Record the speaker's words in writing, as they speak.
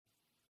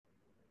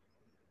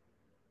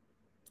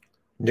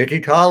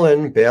Nikki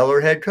Collin, Baylor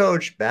head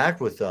coach,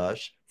 back with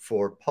us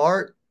for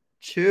part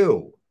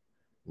two.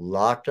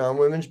 Locked on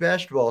Women's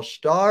Basketball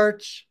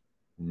starts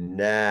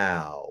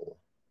now.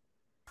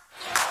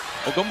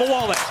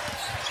 Ogunbowale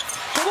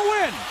for the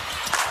win.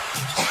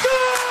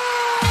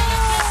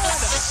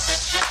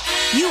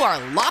 Good! You are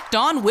Locked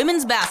On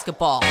Women's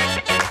Basketball,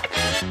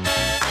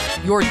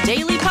 your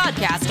daily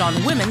podcast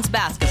on women's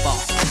basketball.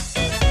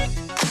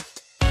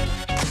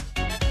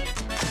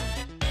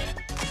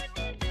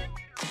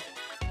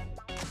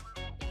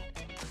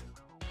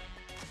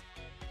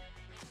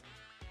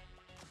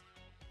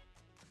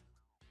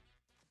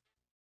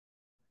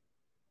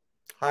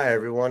 Hi,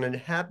 everyone, and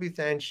happy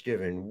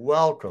Thanksgiving.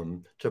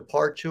 Welcome to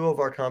part two of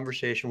our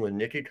conversation with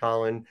Nikki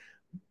Collin,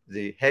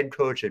 the head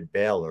coach at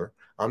Baylor.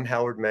 I'm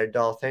Howard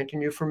Megdal,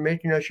 thanking you for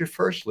making us your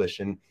first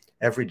listen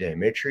every day.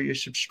 Make sure you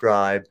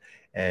subscribe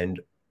and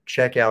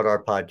check out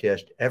our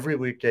podcast every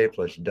weekday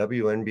plus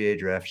WNBA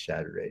Draft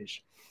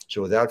Saturdays.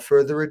 So without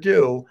further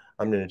ado,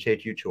 I'm going to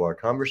take you to our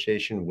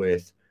conversation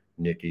with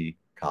Nikki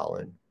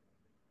Collin.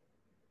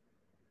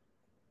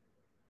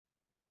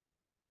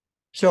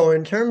 So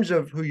in terms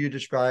of who you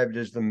described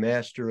as the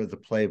master of the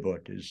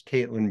playbook is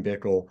Caitlin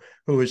Bickle,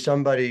 who is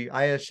somebody,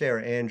 I asked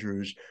Sarah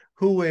Andrews,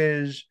 who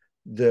is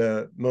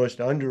the most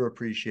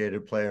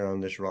underappreciated player on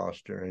this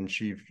roster. And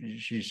she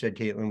said,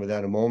 Caitlin,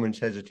 without a moment's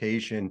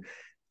hesitation,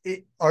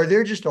 are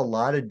there just a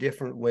lot of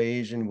different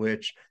ways in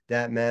which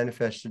that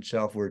manifests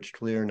itself where it's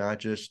clear not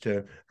just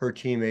to her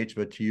teammates,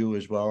 but to you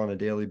as well on a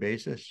daily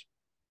basis?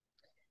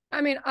 I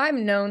mean, I've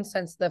known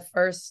since the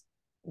first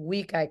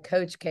week I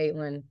coached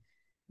Caitlin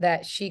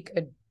that she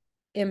could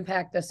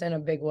impact us in a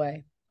big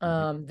way.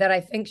 That I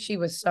think she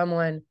was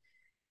someone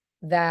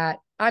that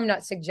I'm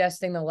not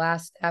suggesting the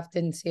last staff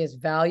didn't see as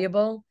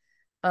valuable,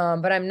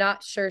 but I'm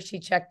not sure she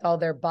checked all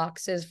their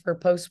boxes for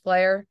post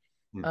player,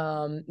 in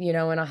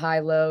a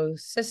high-low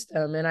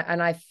system. And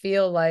I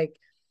feel like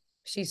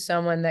she's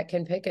someone that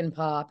can pick and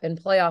pop and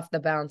play off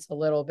the bounce a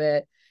little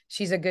bit.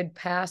 She's a good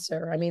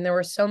passer. I mean, there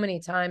were so many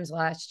times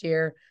last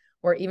year,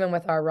 or even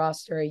with our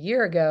roster a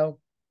year ago,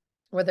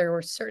 where there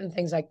were certain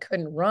things I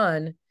couldn't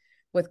run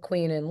with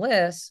Queen and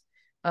Liz,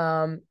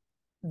 that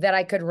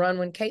I could run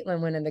when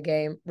Caitlin went in the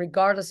game,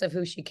 regardless of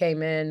who she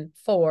came in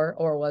for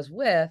or was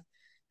with,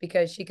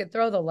 because she could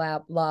throw the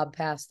lob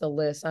past the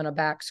Liz on a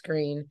back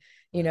screen.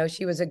 You know,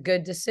 she was a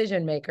good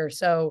decision maker.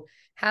 So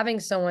having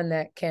someone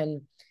that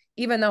can,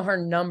 even though her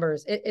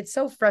numbers, it's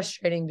so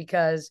frustrating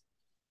because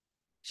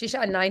she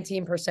shot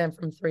 19%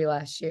 from three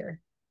last year.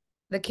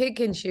 The kid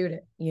can shoot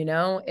it,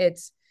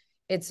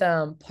 it's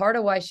part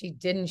of why she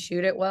didn't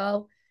shoot it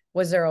well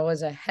was there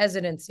was a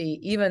hesitancy,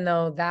 even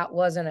though that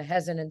wasn't a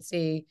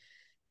hesitancy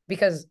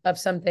because of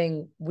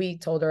something we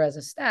told her as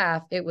a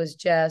staff. It was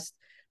just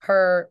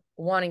her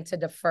wanting to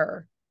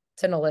defer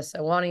to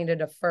Nalissa, wanting to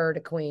defer to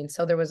Queen.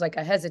 So there was like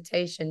a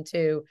hesitation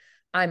to,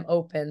 I'm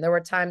open. There were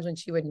times when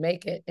she would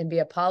make it and be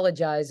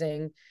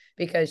apologizing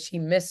because she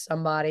missed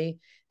somebody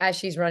as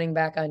she's running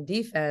back on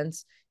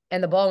defense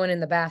and the ball went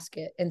in the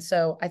basket. And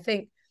so I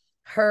think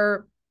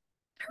her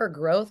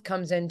growth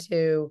comes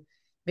into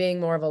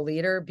being more of a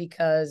leader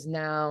because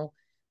now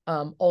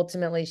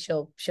ultimately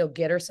she'll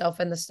get herself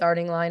in the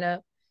starting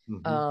lineup.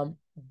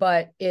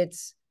 But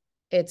it's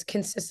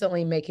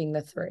consistently making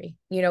the three,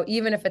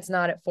 even if it's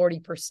not at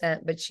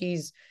 40%, but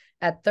she's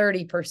at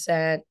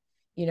 30%,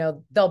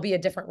 there'll be a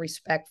different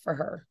respect for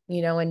her,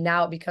 and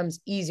now it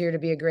becomes easier to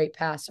be a great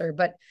passer.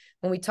 But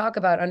when we talk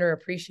about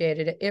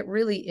underappreciated, it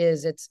really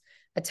is, it's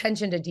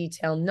attention to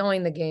detail,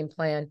 knowing the game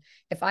plan.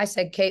 If I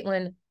said,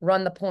 Caitlin,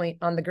 run the point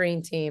on the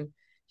green team,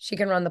 she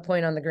can run the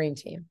point on the green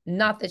team.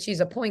 Not that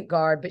she's a point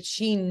guard, but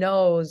she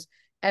knows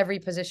every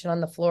position on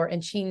the floor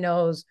and she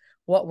knows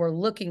what we're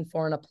looking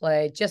for in a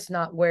play, just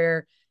not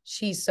where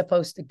she's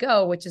supposed to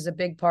go, which is a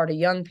big part of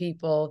young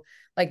people.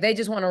 Like they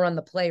just want to run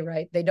the play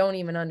right. They don't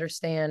even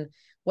understand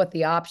what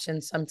the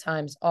options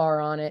sometimes are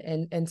on it.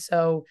 And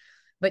so,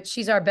 but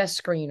she's our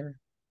best screener,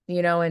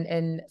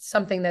 and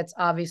something that's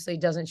obviously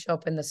doesn't show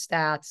up in the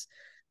stats,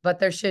 but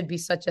there should be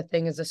such a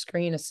thing as a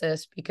screen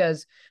assist,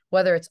 because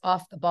whether it's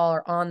off the ball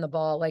or on the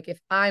ball, like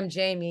if I'm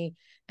Jamie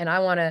and I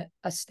want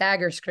a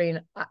stagger screen,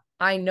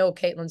 I know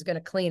Caitlin's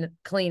going to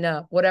clean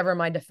up whatever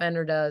my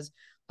defender does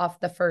off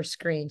the first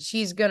screen.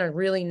 She's going to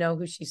really know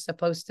who she's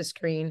supposed to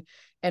screen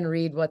and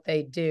read what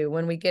they do.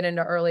 When we get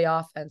into early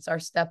offense, our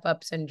step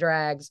ups and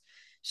drags,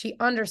 she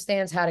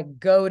understands how to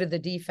go to the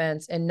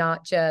defense and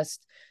not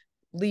just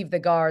leave the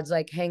guards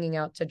like hanging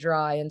out to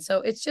dry. And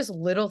so it's just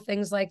little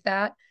things like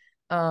that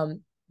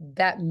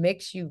that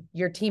makes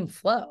your team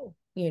flow.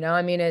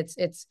 I mean,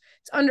 it's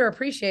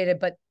underappreciated,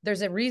 but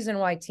there's a reason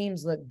why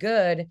teams look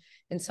good.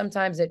 And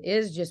sometimes it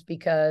is just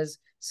because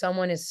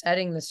someone is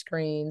setting the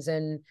screens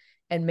and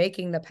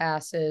making the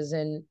passes,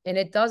 and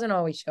it doesn't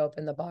always show up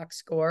in the box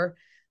score.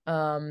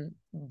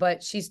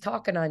 But she's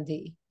talking on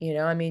D,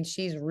 I mean,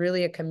 she's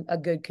really a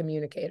good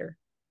communicator.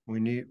 We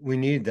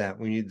need that.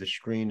 We need the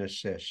screen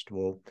assist.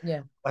 We'll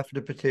have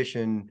to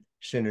petition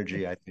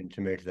Synergy, I think,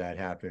 to make that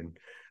happen.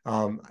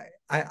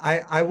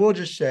 I will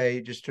just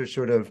say, just to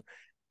sort of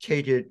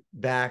take it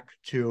back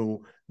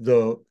to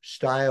the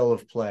style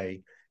of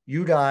play.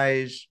 You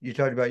guys, you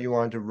talked about you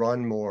wanted to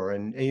run more,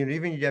 and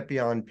even get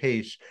beyond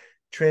pace.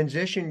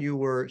 Transition, you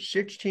were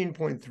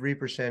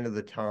 16.3% of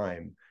the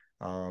time,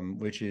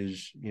 which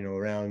is,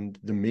 around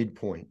the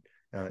midpoint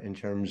in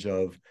terms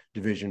of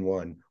Division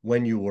I.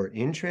 When you were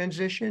in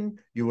transition,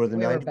 you were the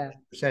 90th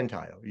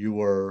percentile. You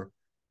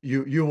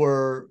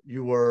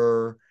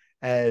were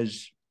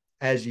as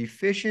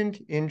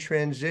efficient in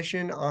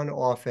transition on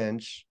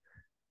offense.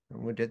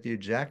 I'm going to get the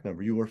exact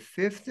number. You were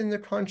 5th in the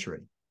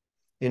country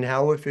in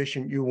how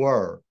efficient you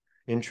were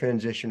in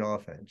transition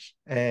offense.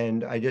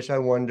 And I guess I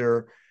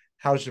wonder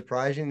how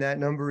surprising that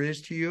number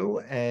is to you.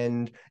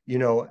 And,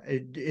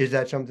 is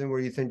that something where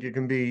you think you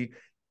can be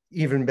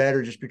even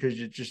better just because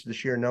it's just the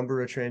sheer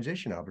number of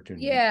transition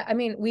opportunities? Yeah, I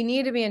mean, we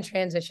need to be in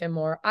transition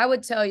more. I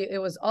would tell you it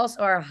was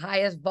also our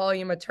highest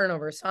volume of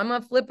turnovers. So I'm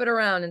going to flip it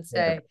around and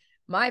say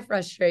my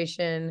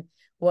frustration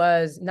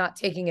was not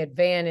taking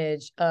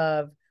advantage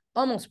of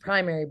almost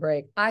primary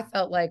break. I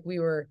felt like we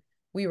were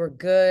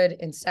good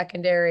in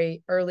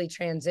secondary, early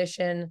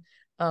transition.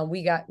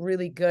 We got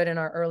really good in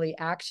our early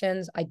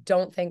actions. I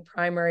don't think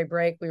primary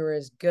break, we were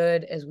as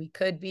good as we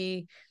could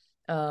be.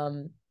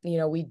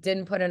 We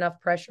didn't put enough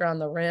pressure on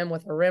the rim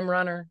with a rim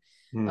runner.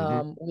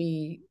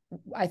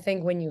 I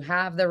think when you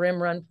have the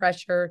rim run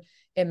pressure,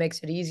 it makes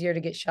it easier to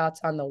get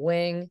shots on the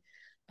wing.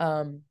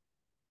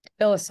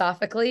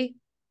 Philosophically,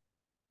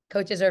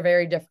 coaches are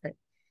very different.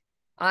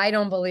 I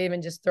don't believe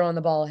in just throwing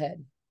the ball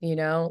ahead.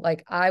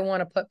 I want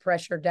to put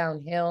pressure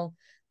downhill.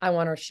 I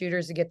want our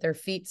shooters to get their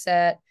feet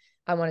set.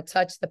 I want to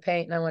touch the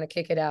paint and I want to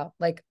kick it out.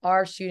 Like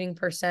our shooting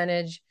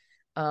percentage,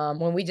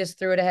 when we just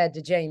threw it ahead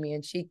to Jamie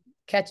and she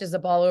catches the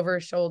ball over her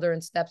shoulder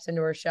and steps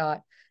into her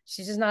shot,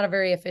 she's just not a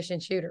very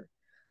efficient shooter.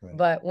 Right.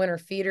 But when her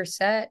feet are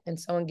set and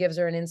someone gives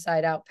her an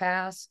inside out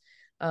pass,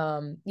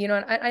 and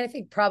I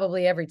think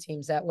probably every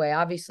team's that way.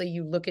 Obviously,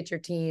 you look at your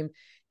team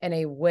in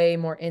a way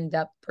more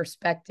in-depth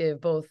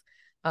perspective, both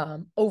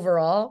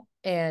overall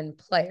and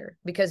player,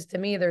 because to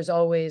me, there's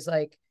always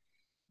like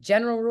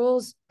general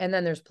rules and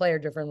then there's player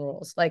different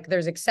rules. Like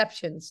there's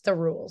exceptions to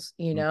rules,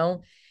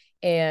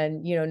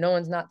 and, no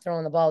one's not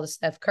throwing the ball to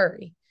Steph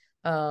Curry,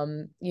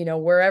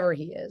 wherever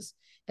he is.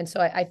 And so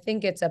I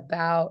think it's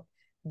about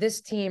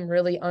this team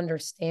really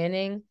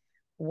understanding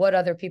what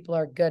other people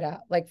are good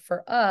at. Like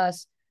for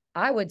us,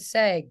 I would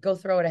say go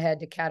throw it ahead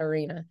to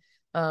Katarina,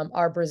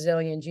 our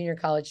Brazilian junior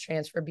college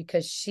transfer,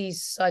 because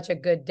she's such a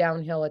good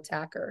downhill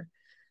attacker.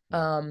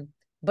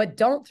 But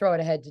don't throw it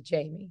ahead to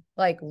Jamie.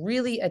 Like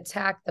really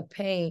attack the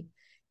paint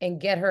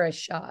and get her a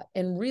shot,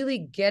 and really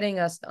getting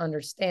us to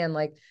understand,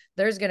 like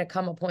there's going to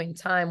come a point in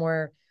time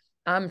where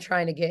I'm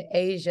trying to get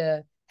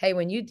Asia, hey,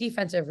 when you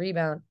defensive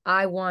rebound,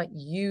 I want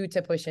you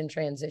to push in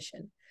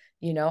transition.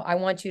 I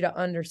want you to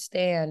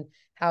understand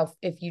how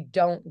if you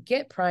don't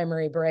get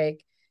primary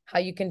break, how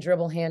you can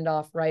dribble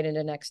handoff right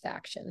into next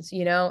actions,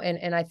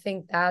 and I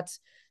think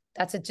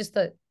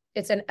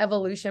it's an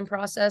evolution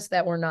process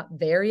that we're not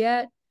there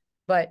yet,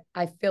 but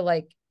I feel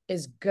like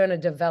is going to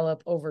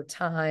develop over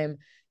time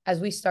as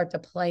we start to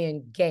play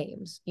in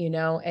games,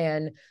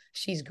 and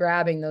she's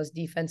grabbing those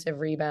defensive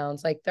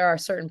rebounds. Like there are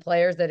certain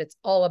players that it's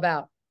all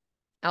about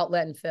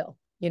outlet and fill.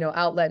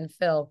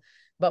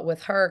 But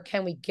with her,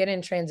 can we get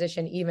in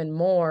transition even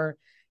more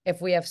if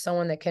we have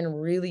someone that can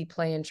really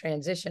play in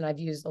transition? I've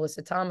used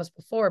Alyssa Thomas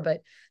before, but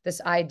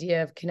this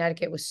idea of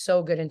Connecticut was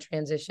so good in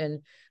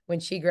transition when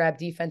she grabbed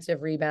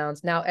defensive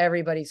rebounds. Now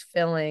everybody's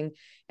filling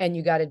and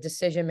you got a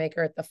decision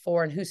maker at the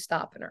 4, and who's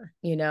stopping her?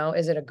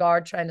 Is it a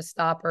guard trying to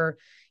stop her?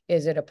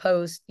 Is it a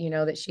post,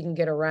 that she can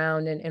get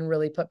around and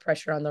really put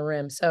pressure on the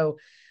rim? So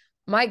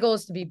my goal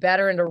is to be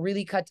better and to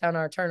really cut down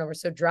our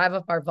turnovers. So drive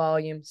up our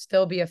volume,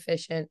 still be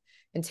efficient,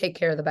 and take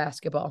care of the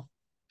basketball.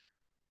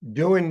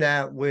 Doing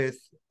that with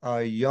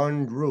a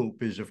young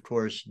group is, of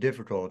course,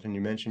 difficult. And you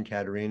mentioned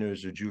Katarina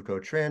as a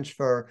JUCO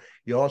transfer.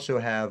 You also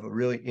have a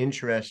really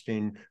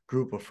interesting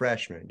group of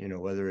freshmen,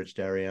 whether it's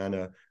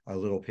Dariana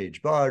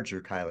Little-Page Budge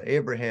or Kyla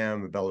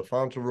Abraham or Bella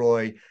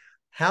Fauntleroy.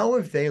 How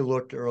have they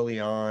looked early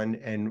on,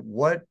 and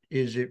what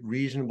is it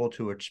reasonable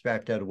to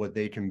expect out of what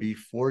they can be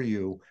for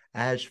you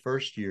as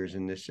first years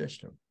in this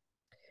system?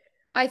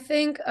 I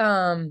think,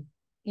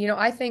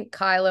 I think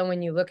Kyla,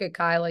 when you look at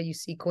Kyla, you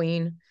see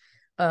Queen,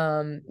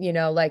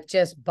 like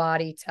just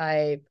body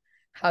type,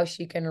 how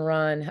she can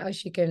run, how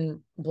she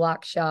can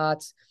block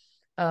shots.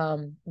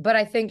 But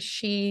I think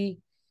she's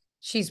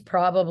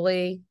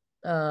probably,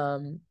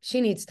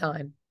 she needs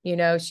time,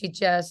 she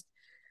just,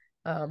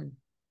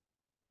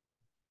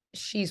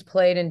 she's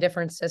played in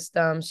different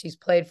systems. She's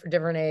played for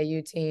different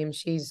AAU teams.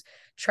 She's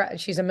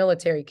a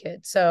military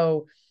kid.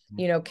 So,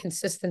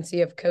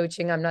 consistency of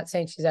coaching. I'm not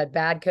saying she's had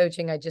bad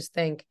coaching. I just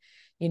think,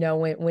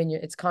 when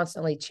it's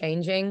constantly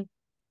changing,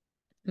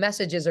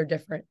 messages are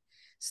different,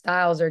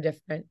 styles are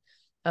different.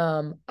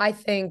 I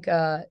think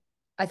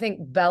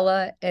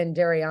Bella and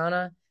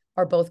Dariana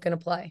are both going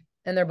to play,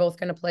 and they're both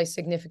going to play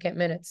significant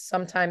minutes.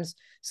 Sometimes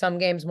some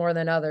games more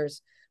than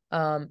others.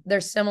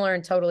 They're similar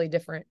and totally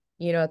different,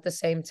 at the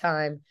same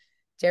time.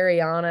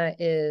 Dariana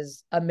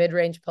is a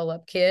mid-range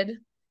pull-up kid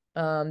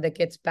that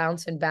gets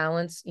bounce and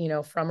balance,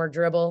 from her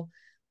dribble.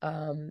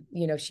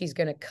 She's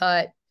going to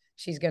cut,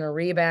 she's going to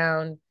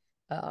rebound.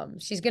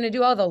 She's going to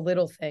do all the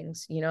little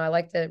things. I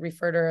like to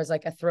refer to her as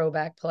like a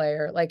throwback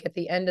player. Like at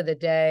the end of the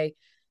day,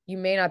 you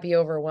may not be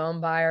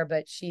overwhelmed by her,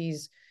 but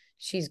she's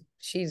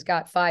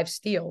got 5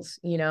 steals,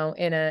 in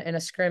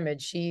a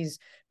scrimmage. She's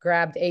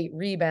grabbed 8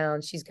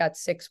 rebounds. She's got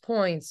 6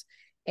 points,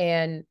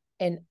 and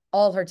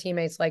all her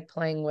teammates like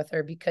playing with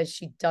her because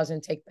she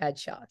doesn't take bad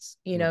shots.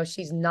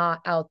 She's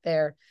not out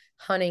there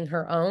hunting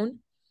her own.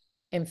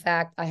 In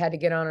fact, I had to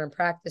get on her in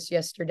practice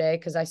yesterday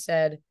because I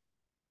said,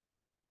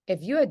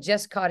 if you had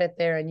just caught it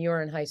there and you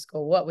were in high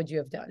school, what would you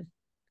have done?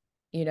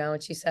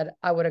 And she said,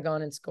 I would have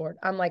gone and scored.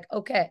 I'm like,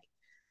 okay,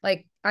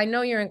 like, I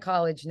know you're in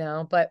college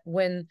now, but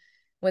when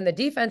the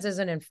defense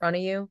isn't in front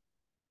of you,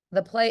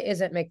 the play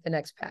isn't make the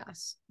next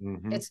pass.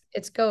 Mm-hmm.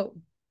 It's go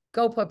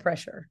put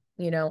pressure,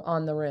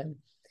 on the rim.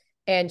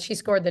 And she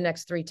scored the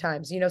next 3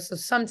 times, so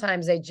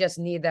sometimes they just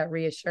need that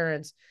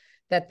reassurance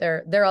that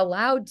they're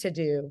allowed to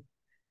do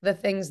the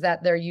things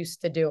that they're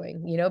used to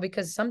doing,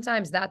 because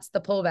sometimes that's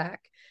the pullback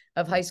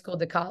of high school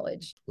to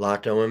college.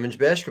 Locked On Women's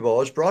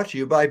Basketball is brought to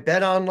you by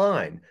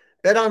BetOnline.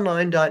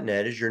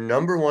 BetOnline.net is your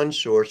number one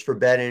source for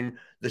betting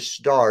the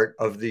start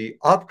of the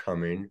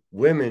upcoming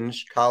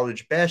women's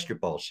college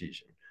basketball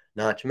season,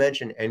 not to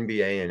mention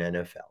NBA and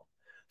NFL.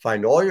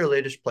 Find all your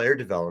latest player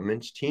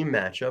developments, team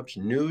matchups,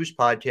 news,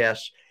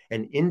 podcasts,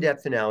 and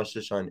in-depth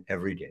analysis on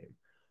every game.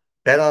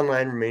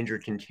 BetOnline remains your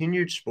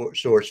continued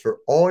source for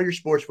all your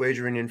sports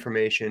wagering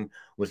information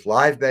with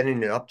live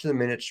betting and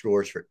up-to-the-minute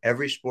scores for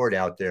every sport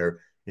out there,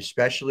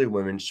 especially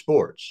women's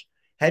sports.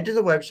 Head to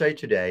the website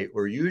today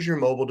or use your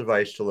mobile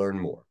device to learn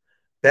more.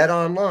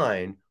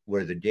 BetOnline,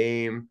 where the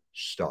game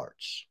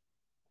starts.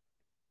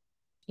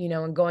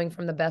 And going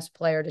from the best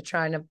player to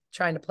trying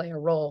to play a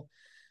role.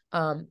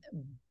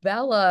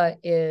 Bella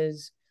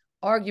is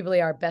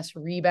arguably our best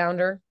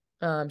rebounder.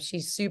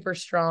 She's super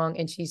strong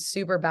and she's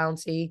super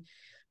bouncy.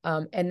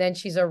 And then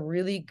she's a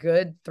really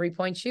good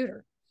 3-point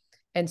shooter.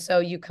 And so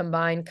you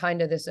combine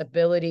kind of this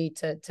ability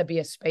to be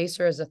a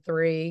spacer as a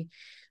 3,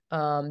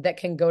 that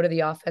can go to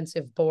the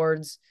offensive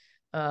boards,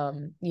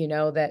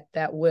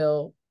 that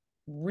will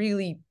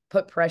really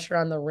put pressure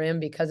on the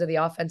rim because of the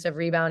offensive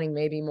rebounding,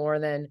 maybe more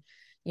than,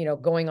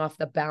 going off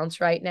the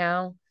bounce right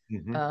now.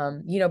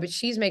 Mm-hmm. But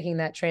she's making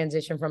that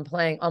transition from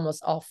playing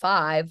almost all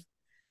 5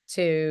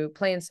 to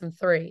playing some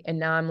 3. And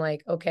now I'm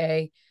like,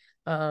 okay,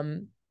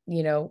 when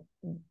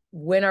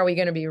are we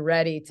going to be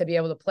ready to be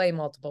able to play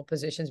multiple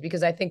positions?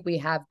 Because I think we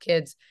have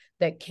kids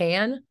that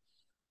can,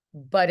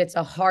 but it's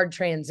a hard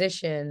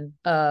transition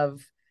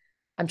of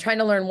I'm trying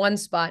to learn one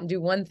spot and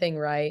do one thing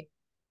right.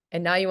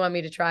 And now you want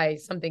me to try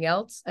something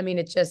else. I mean,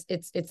 it's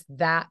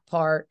that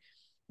part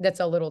that's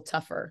a little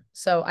tougher.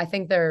 So I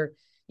think they're,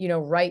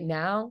 right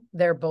now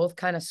they're both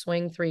kind of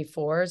swing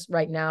 3-4s.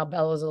 Right now,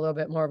 Bella's a little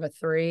bit more of a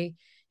 3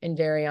 and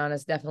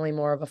Dariana's definitely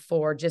more of a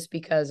 4 just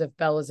because of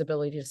Bella's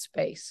ability to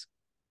space.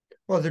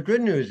 Well, the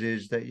good news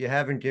is that you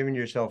haven't given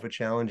yourself a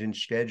challenging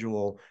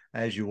schedule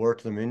as you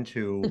work them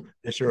into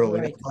this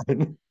early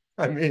on.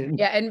 I mean,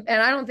 yeah. And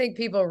I don't think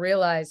people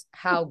realize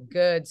how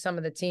good some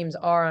of the teams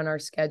are on our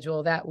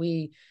schedule, that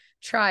we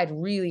tried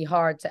really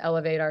hard to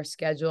elevate our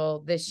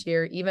schedule this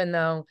year, even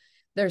though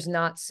there's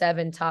not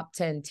 7 top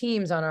 10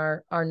 teams on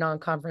our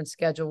non-conference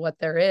schedule. What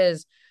there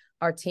is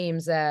are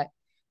teams that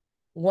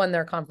won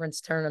their conference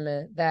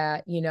tournament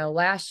that,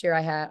 last year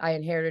I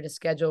inherited a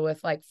schedule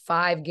with like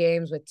 5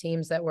 games with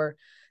teams that were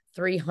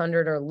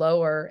 300 or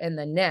lower in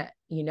the net,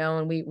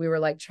 and we were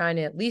like trying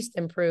to at least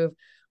improve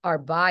our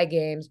bye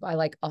games by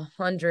like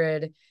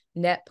 100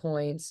 net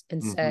points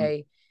and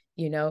say,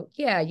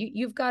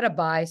 you've got to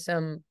buy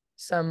some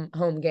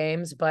home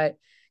games, but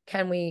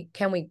can we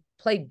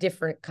play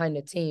different kind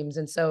of teams?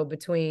 And so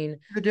between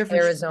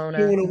Arizona,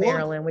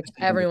 Maryland, which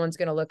everyone's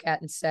going to look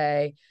at and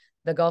say,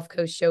 the Gulf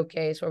Coast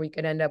Showcase, where we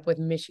could end up with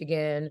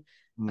Michigan,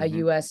 a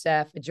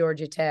USF, a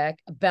Georgia Tech,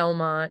 a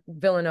Belmont,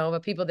 Villanova,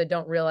 people that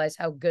don't realize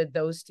how good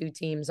those 2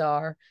 teams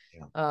are.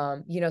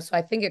 Yeah. So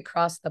I think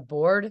across the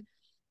board,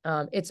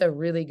 it's a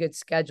really good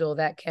schedule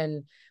that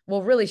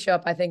will really show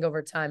up, I think,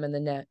 over time in the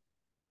net.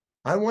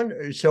 I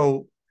wonder,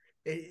 so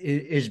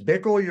is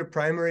Bickle your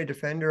primary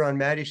defender on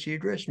Maddie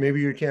Segrist? Maybe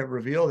you can't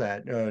reveal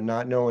that,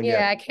 not knowing yet.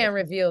 Yeah, I can't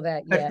reveal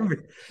that yet.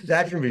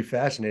 That can be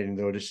fascinating,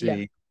 though, to see.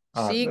 Yeah.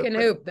 She can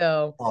hoop,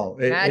 though.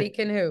 Maddie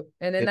can hoop.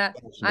 And then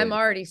I'm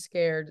already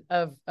scared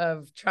of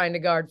trying to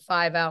guard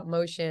 5-out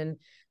motion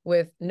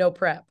with no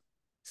prep.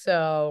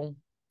 So,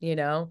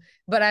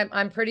 but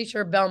I'm pretty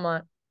sure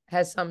Belmont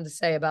has something to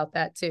say about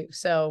that too.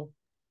 So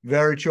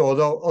very true.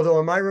 Although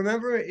am I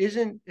remembering,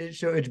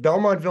 it's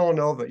Belmont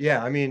Villanova.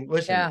 Yeah. I mean,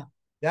 listen,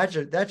 that's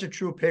a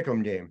true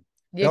pick'em game.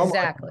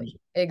 Exactly.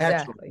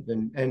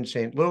 And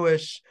St.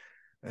 Louis.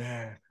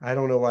 I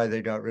don't know why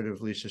they got rid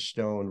of Lisa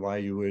Stone. Why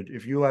you would,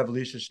 if you have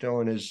Lisa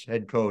Stone as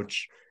head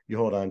coach, you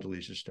hold on to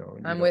Lisa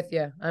Stone. I'm with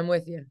you.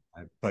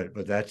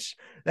 But that's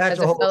as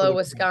a fellow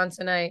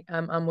Wisconsinite.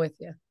 I'm with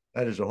you.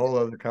 That is a whole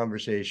other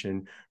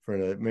conversation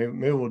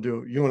maybe we'll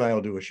do, you and I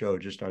will do a show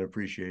just on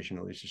appreciation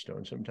of Lisa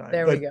Stone sometime.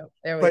 There we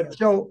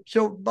go.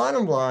 So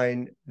bottom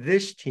line,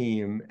 this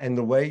team and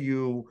the way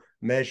you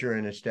measure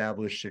and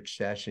establish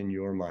success in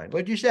your mind,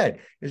 like you said,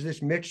 is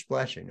this mixed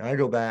blessing. I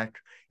go back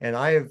and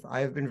I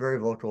have been very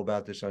vocal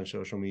about this on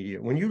social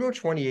media. When you go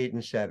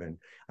 28-7,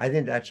 I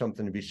think that's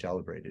something to be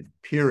celebrated,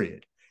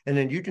 period. And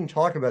then you can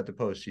talk about the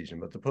postseason,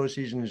 but the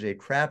postseason is a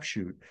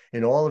crapshoot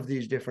in all of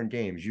these different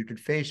games. You could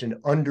face an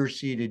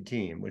underseeded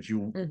team, which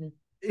you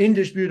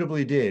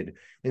indisputably did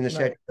in the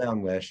second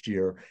round last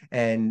year.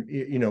 And,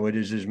 you know, it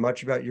is as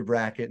much about your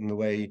bracket and the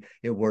way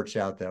it works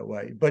out that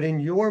way. But in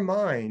your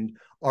mind,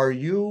 are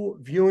you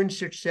viewing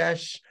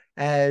success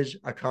as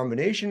a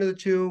combination of the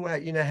two?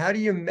 You know, how do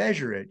you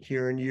measure it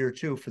here in year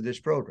two for this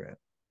program?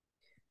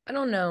 I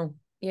don't know.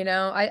 You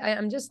know,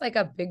 I'm just like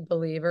a big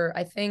believer.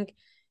 I think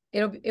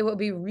it will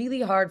be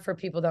really hard for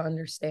people to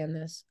understand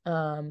this.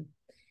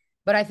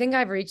 But I think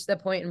I've reached the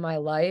point in my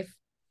life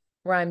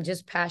where I'm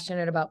just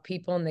passionate about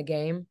people in the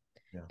game.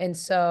 Yeah. And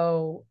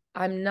so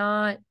I'm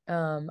not,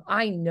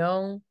 I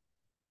know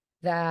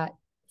that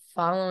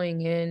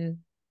following in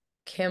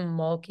Kim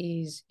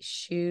Mulkey's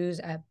shoes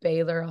at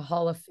Baylor, a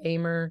Hall of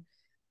Famer,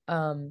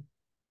 I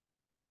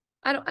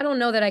don't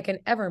know that I can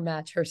ever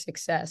match her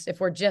success if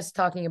we're just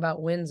talking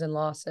about wins and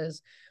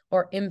losses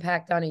or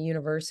impact on a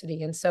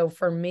university. And so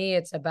for me,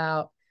 it's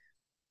about,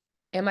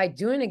 am I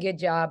doing a good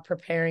job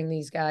preparing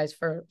these guys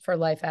for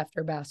life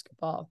after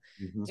basketball?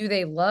 Mm-hmm. Do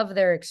they love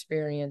their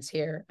experience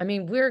here? I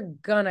mean, we're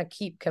going to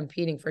keep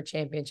competing for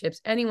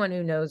championships. Anyone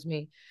who knows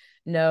me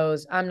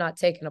knows I'm not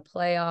taking a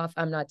play off.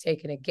 I'm not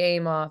taking a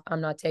game off.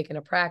 I'm not taking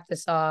a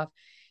practice off.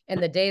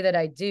 And the day that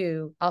I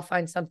do, I'll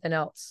find something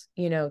else,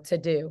 you know, to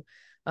do.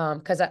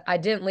 Because I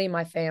didn't leave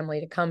my family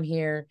to come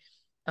here,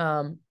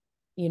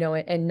 you know,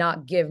 and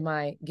not give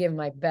my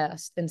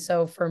best. And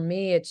so for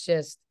me, it's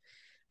just,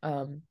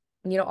 you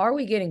know, are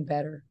we getting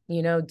better?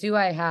 You know, do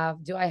I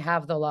have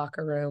the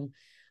locker room?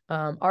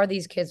 Are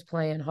these kids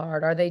playing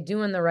hard? Are they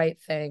doing the right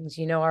things?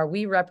 You know, are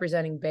we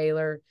representing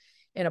Baylor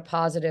in a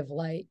positive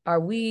light?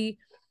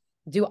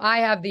 Do I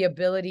have the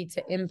ability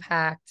to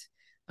impact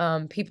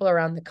people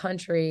around the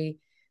country?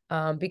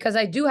 Because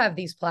I do have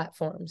these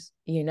platforms,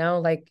 you know,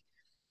 like,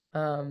 you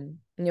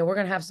know, we're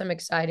going to have some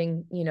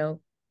exciting, you know,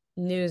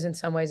 news in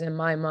some ways in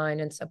my mind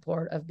in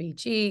support of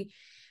BG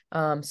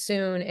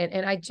soon.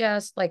 And I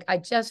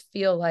just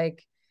feel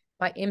like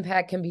my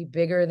impact can be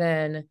bigger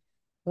than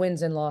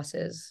wins and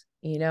losses,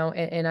 you know,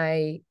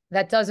 and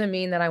that doesn't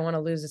mean that I want to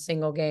lose a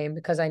single game,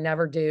 because I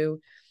never do.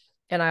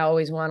 And I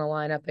always want to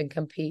line up and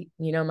compete.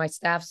 You know, my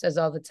staff says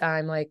all the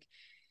time, like,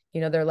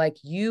 you know, they're like,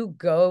 you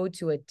go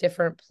to a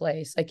different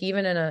place, like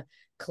even in a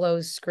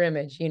closed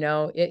scrimmage, you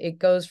know, it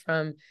goes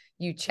from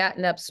you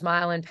chatting up,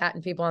 smiling,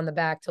 patting people on the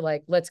back to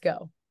like, let's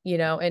go, you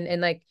know,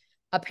 and like,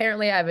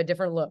 apparently I have a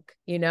different look,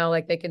 you know,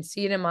 like they can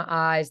see it in my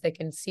eyes. They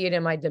can see it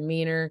in my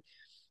demeanor.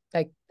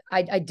 Like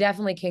I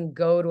definitely can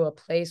go to a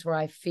place where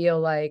I feel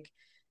like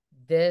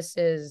this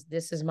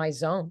is my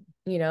zone,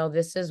 you know,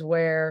 this is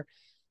where,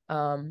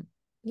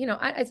 you know,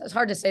 it's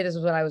hard to say this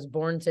is what I was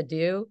born to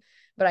do,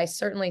 but I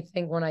certainly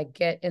think when I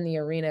get in the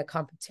arena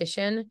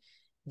competition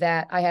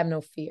that I have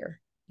no fear,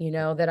 you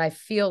know, that I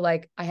feel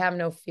like I have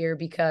no fear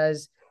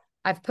because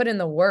I've put in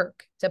the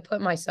work to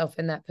put myself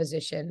in that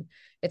position.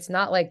 It's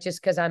not like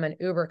just because I'm an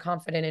uber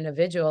confident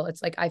individual.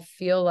 It's like I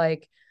feel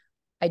like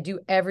I do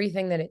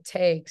everything that it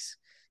takes,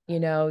 you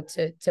know,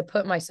 to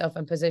put myself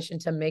in position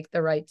to make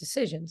the right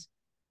decisions.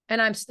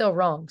 And I'm still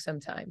wrong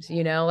sometimes,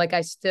 you know, like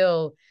I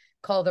still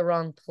call the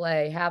wrong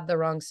play, have the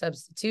wrong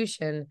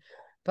substitution,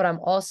 but I'm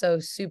also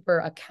super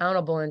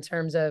accountable in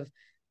terms of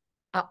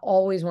I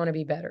always want to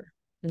be better,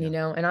 you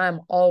know, and I'm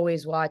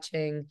always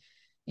watching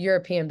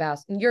European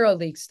basketball,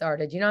 EuroLeague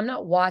started. You know, I'm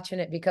not watching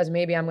it because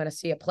maybe I'm going to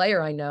see a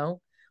player I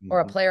know or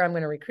a player I'm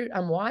going to recruit.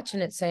 I'm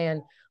watching it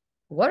saying,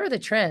 what are the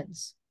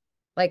trends?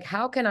 Like,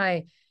 how can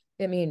I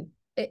mean,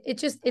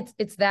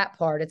 it's that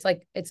part. It's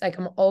like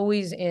I'm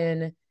always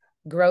in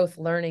growth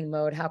learning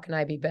mode. How can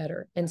I be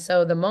better? And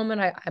so the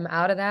moment I'm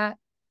out of that,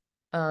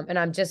 and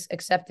I'm just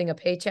accepting a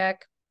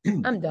paycheck,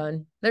 I'm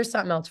done. There's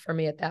something else for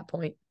me at that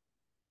point.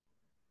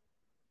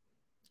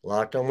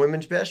 Locked On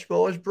Women's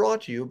Basketball is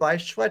brought to you by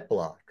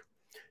Sweatblock.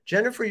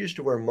 Jennifer used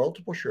to wear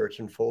multiple shirts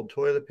and fold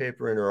toilet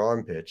paper in her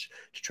armpits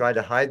to try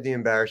to hide the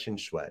embarrassing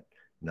sweat.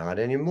 Not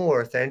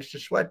anymore, thanks to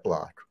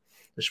Sweatblock.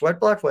 The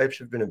Sweatblock wipes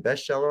have been a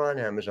bestseller on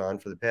Amazon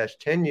for the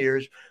past 10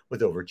 years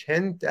with over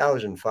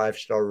 10,000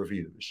 five-star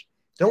reviews.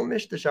 Don't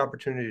miss this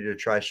opportunity to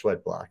try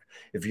Sweatblock.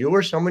 If you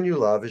or someone you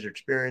love is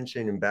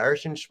experiencing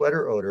embarrassing sweat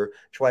or odor,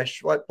 try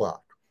Sweatblock.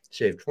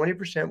 Save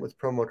 20% with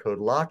promo code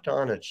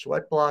LOCKEDON at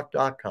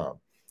sweatblock.com.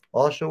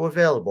 Also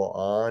available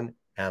on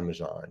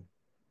Amazon.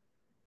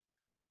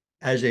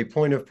 As a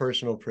point of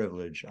personal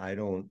privilege, I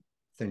don't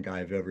think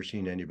I've ever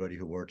seen anybody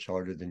who works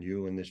harder than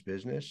you in this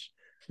business.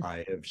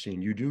 I have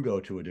seen you do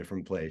go to a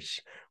different place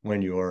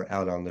when you're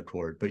out on the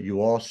court, but you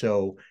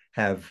also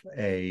have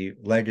a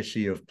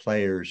legacy of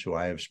players who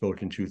I have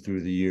spoken to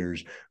through the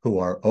years who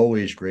are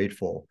always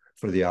grateful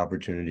for the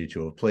opportunity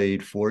to have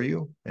played for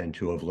you and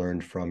to have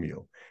learned from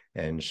you.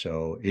 And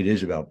so it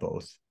is about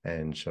both.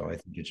 And so I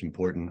think it's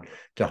important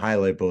to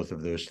highlight both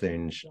of those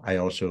things. I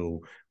also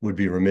would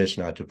be remiss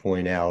not to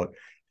point out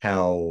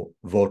how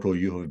vocal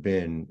you have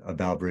been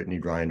about Brittney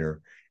Griner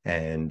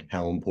and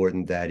how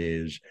important that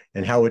is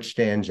and how it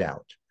stands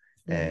out.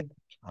 And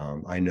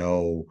I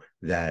know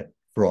that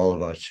for all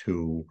of us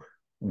who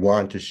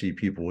want to see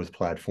people with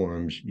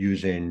platforms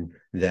using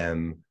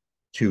them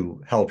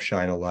to help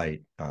shine a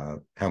light,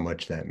 how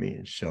much that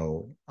means.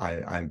 So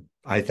I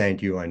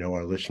thank you. I know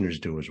our listeners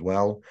do as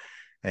well.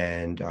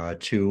 And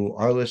to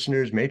our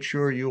listeners, make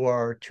sure you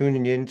are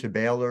tuning in to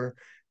Baylor,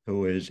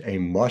 who is a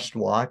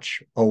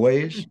must-watch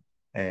always.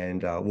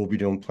 And we'll be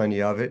doing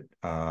plenty of it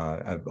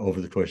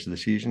over the course of the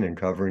season and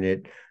covering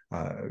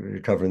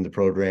the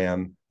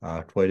program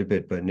quite a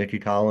bit. But Nicki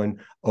Collen,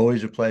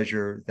 always a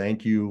pleasure.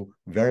 Thank you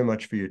very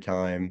much for your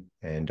time,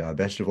 and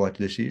best of luck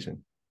this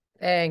season.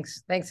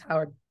 Thanks,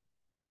 Howard.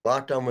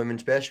 Locked On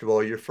Women's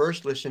Basketball, your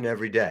first listen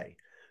every day.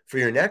 For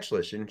your next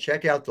listen,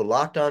 check out the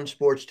Locked On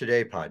Sports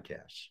Today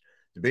podcast.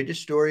 The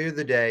biggest story of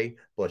the day,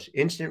 plus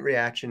instant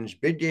reactions,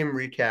 big game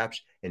recaps,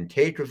 and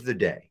take of the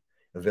day.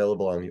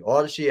 Available on the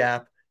Odyssey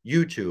app,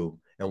 YouTube,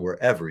 and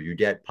wherever you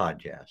get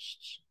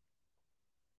podcasts.